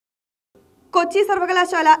കൊച്ചി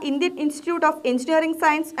സർവകലാശാല Indian institute of engineering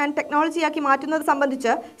science and ടെക്നോളജിയാക്കി മാറ്റുന്നത്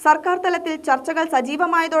സംബന്ധിച്ച് സർക്കാർ തലത്തിൽ ചർച്ചകൾ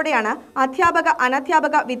സജീവമായതോടെയാണ് അധ്യാപക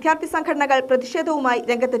അനധ്യാപക വിദ്യാർത്ഥി സംഘടനകൾ പ്രതിഷേധവുമായി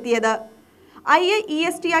രംഗത്തെത്തിയത്.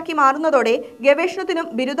 IIEST ആക്കി മാറുന്നതോടെ ഗവേഷണത്തിനും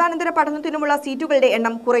ബിരുദാനന്തര പഠനത്തിനുമുള്ള സീറ്റുകളുടെ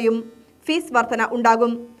എണ്ണം കുറയും. ഫീസ് വർധന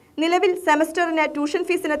ഉണ്ടാകും. നിലവിൽ സെമസ്റ്ററിന് ട്യൂഷൻ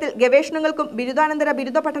ഫീസ് ഇനത്തിൽ ഗവേഷണങ്ങൾക്കും ബിരുദാനന്തര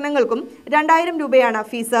ബിരുദ പഠനങ്ങൾക്കും 2000 രൂപയാണ്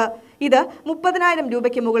ഫീസ്. ഇത് 30,000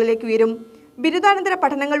 രൂപയ്ക്ക് മുകളിലേക്ക് ഉയരും. ബിരുദാനന്തര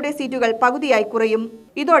പഠനങ്ങളുടെ സീറ്റുകൾ പകുതിയായി കുറയും.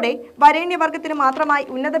 ഇതോടെ വരേണ്യവർഗത്തിന് മാത്രമായി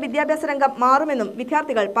ഉന്നത വിദ്യാഭ്യാസ രംഗം മാറുമെന്നും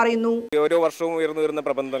വിദ്യാർത്ഥികൾ പറയുന്നു. ഓരോ വർഷവും ഉയർന്നു വരുന്ന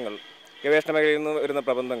പ്രബന്ധങ്ങൾ, ഗവേഷണ മേഖലയിൽ നിന്ന് വരുന്ന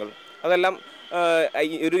പ്രബന്ധങ്ങൾ, അതെല്ലാം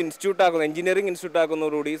ഒരു ഇൻസ്റ്റിറ്റ്യൂട്ട് ആക്കുന്ന എഞ്ചിനീയറിംഗ് ഇൻസ്റ്റിറ്റ്യൂട്ട്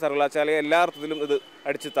ആക്കുന്നതോടുകൂടി സർവകലാശാലയെ എല്ലാ അർത്ഥത്തിലും ഇത്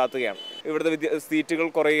അടിച്ചു താത്തുകയാണ്. ഇവിടുത്തെ സീറ്റുകൾ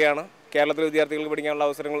കുറയുകയാണ്. കേരളത്തിലെ വിദ്യാർത്ഥികൾക്ക് പഠിക്കാനുള്ള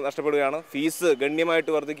അവസരങ്ങൾ നഷ്ടപ്പെടുകയാണ്. ഫീസ്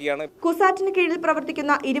ഗണ്യമായിട്ട് വർദ്ധിക്കുകയാണ്. കുസാറ്റിന് കീഴിൽ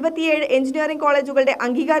പ്രവർത്തിക്കുന്ന 27 എഞ്ചിനീയറിംഗ് കോളേജുകളുടെ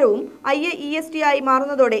അംഗീകാരവും IIEST ആയി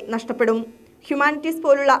മാറുന്നതോടെ നഷ്ടപ്പെടും. ഹ്യൂമാനിറ്റീസ്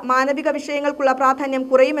പോലുള്ള മാനവിക വിഷയങ്ങൾക്കുള്ള പ്രാധാന്യം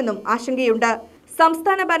കുറയുമെന്നും ആശങ്കയുണ്ട്.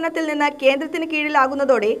 സംസ്ഥാന ഭരണത്തിൽ നിന്ന് കേന്ദ്രത്തിന്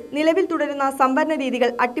കീഴിലാകുന്നതോടെ നിലവിൽ തുടരുന്ന സംവരണ രീതികൾ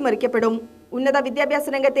അട്ടിമറിക്കപ്പെടും. ഉന്നത വിദ്യാഭ്യാസ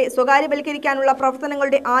രംഗത്തെ സ്വകാര്യവൽക്കരിക്കാനുള്ള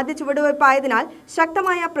പ്രവർത്തനങ്ങളുടെ ആദ്യ ചുവടുവയ്പായതിനാൽ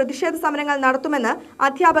ശക്തമായ പ്രതിഷേധ സമരങ്ങൾ നടത്തുമെന്ന്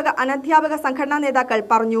അധ്യാപക അനധ്യാപക സംഘടനാ നേതാക്കൾ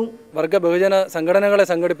പറഞ്ഞു. വർഗ ബഹുജന സംഘടനകളെ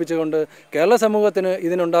സംഘടിപ്പിച്ചുകൊണ്ട് കേരള സമൂഹത്തിന്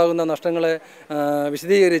ഇതിനുണ്ടാകുന്ന നഷ്ടങ്ങളെ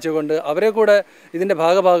വിശദീകരിച്ചുകൊണ്ട് അവരെ കൂടെ ഇതിൻ്റെ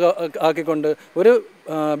ആക്കിക്കൊണ്ട് ഒരു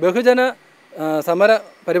ബഹുജന സമര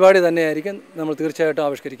പരിപാടി തന്നെയായിരിക്കും നമ്മൾ തീർച്ചയായിട്ടും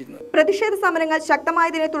ആവിഷ്കരിക്കുന്നത്. പ്രതിഷേധ സമരങ്ങൾ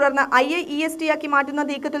ശക്തമായതിനെ തുടർന്ന് IIEST ആക്കി മാറ്റുന്ന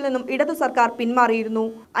നീക്കത്തിൽ നിന്നും ഇടതു സർക്കാർ പിന്മാറിയിരുന്നു.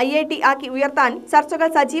 IIT ആക്കി ഉയർത്താൻ ചർച്ചകൾ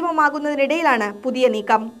സജീവമാകുന്നതിനിടയിലാണ് പുതിയ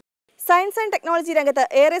നീക്കം. സയൻസ് ആൻഡ് ടെക്നോളജി രംഗത്ത്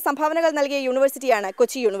ഏറെ സംഭാവനകൾ നൽകിയ യൂണിവേഴ്സിറ്റിയാണ്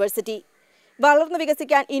കൊച്ചി യൂണിവേഴ്സിറ്റി. വളർന്നു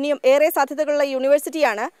വികസിക്കാൻ ഇനിയും ഏറെ സാധ്യതകളുള്ള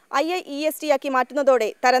യൂണിവേഴ്സിറ്റിയാണ് IIEST ആക്കി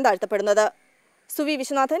മാറ്റുന്നതോടെ തരം താഴ്ത്തപ്പെടുന്നത്. സുവി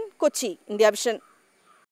വിശ്വനാഥൻ, കൊച്ചി, ഇന്ത്യാവിഷൻ.